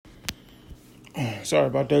Sorry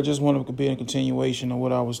about that. Just wanted to be a continuation of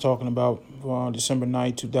what I was talking about on December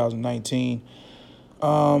 9th, 2019.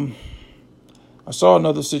 I saw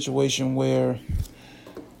another situation where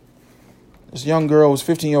this young girl, was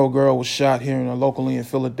 15-year-old girl, was shot here locally in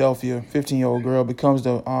Philadelphia. 15-year-old girl becomes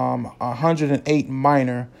the 108th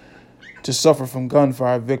minor to suffer from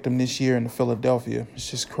gunfire victim this year in Philadelphia.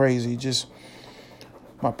 It's just crazy. Just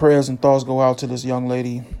my prayers and thoughts go out to this young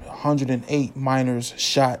lady. 108 minors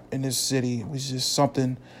shot in this city. It was just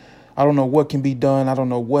something. I don't know what can be done. I don't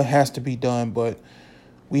know what has to be done, but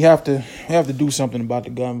we have to do something about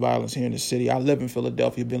the gun violence here in the city. I live in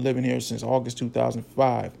Philadelphia. Been living here since August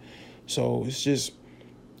 2005. So it's just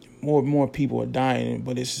more people are dying,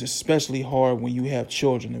 but it's especially hard when you have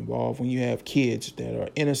children involved, when you have kids that are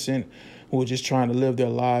innocent, who are just trying to live their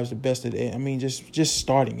lives the best that they. I mean, just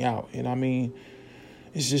starting out, and I mean,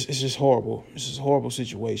 it's just horrible. It's just a horrible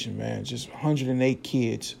situation, man. Just 108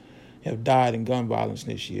 kids have died in gun violence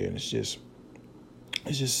this year, and it's just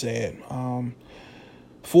sad.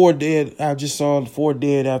 4 dead. I just saw 4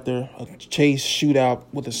 dead after a chase shootout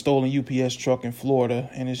with a stolen UPS truck in Florida,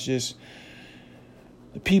 and it's just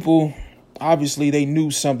the people. Obviously, they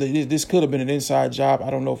knew something. This could have been an inside job.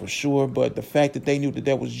 I don't know for sure, but the fact that they knew that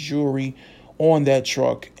there was jewelry on that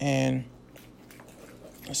truck, and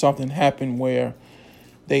something happened where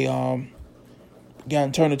they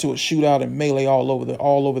got turned into a shootout and melee all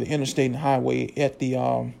over the interstate and highway at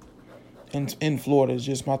the in Florida. It's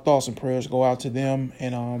just my thoughts and prayers go out to them.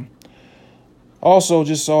 And also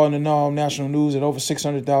just saw in the national news that over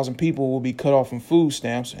 600,000 people will be cut off from food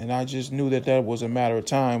stamps, and I just knew that was a matter of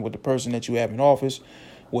time with the person that you have in office,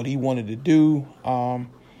 what he wanted to do.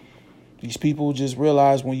 These people just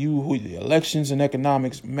realize when elections and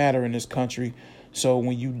economics matter in this country. So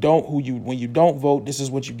when you don't vote, this is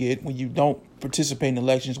what you get. When you don't participate in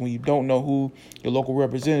elections, when you don't know who your local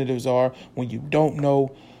representatives are, when you don't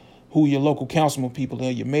know who your local councilman people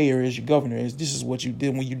are, your mayor is, your governor is, this is what you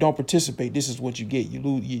did. When you don't participate, this is what you get. You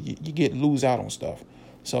lose out on stuff.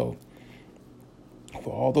 So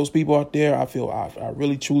for all those people out there, I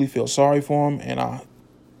really truly feel sorry for them, and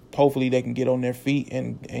hopefully they can get on their feet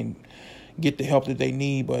and get the help that they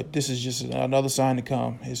need. But this is just another sign to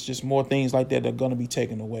come. It's just more things like that are going to be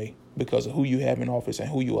taken away because of who you have in office and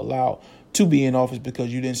who you allow to be in office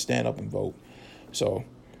because you didn't stand up and vote. So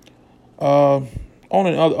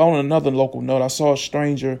on another local note, I saw a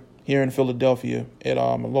stranger here in Philadelphia at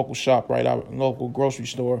a local shop, right out, a local grocery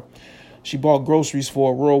store. She bought groceries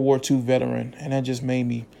for a World War II veteran, and that just made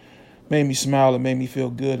me smile and made me feel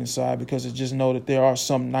good inside, because it just know that there are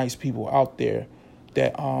some nice people out there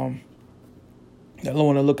that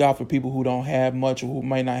want to look out for people who don't have much or who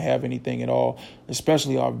might not have anything at all,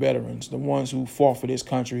 especially our veterans, the ones who fought for this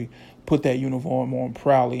country, put that uniform on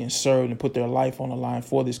proudly and served and put their life on the line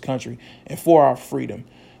for this country and for our freedom.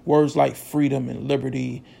 Words like freedom and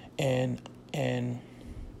liberty and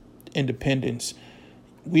independence,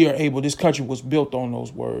 this country was built on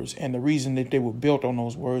those words. And the reason that they were built on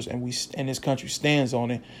those words and this country stands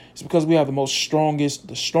on it is because we have the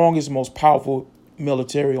strongest, most powerful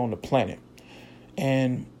military on the planet.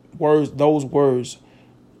 And those words,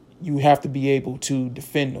 you have to be able to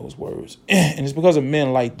defend those words. And it's because of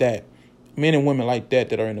men like that, men and women like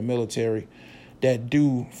that are in the military, that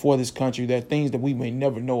do for this country, that things that we may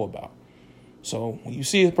never know about. So when you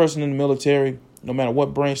see a person in the military, no matter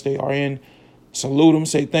what branch they are in, salute them,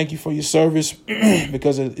 say thank you for your service,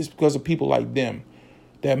 because it's because of people like them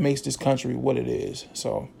that makes this country what it is.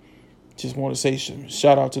 So just want to say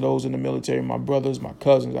shout out to those in the military, my brothers, my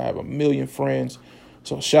cousins. I have a million friends.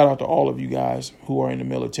 So shout out to all of you guys who are in the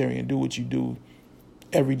military and do what you do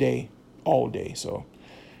every day, all day. So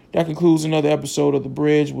that concludes another episode of The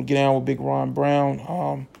Bridge. We'll get down with Big Ron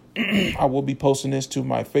Brown. I will be posting this to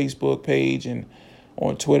my Facebook page and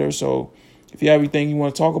on Twitter. So if you have anything you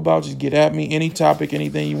want to talk about, just get at me. Any topic,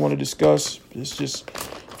 anything you want to discuss. It's just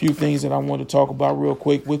a few things that I want to talk about real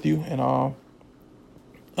quick with you. And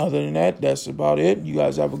other than that, that's about it. You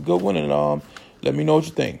guys have a good one, and let me know what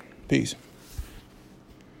you think. Peace.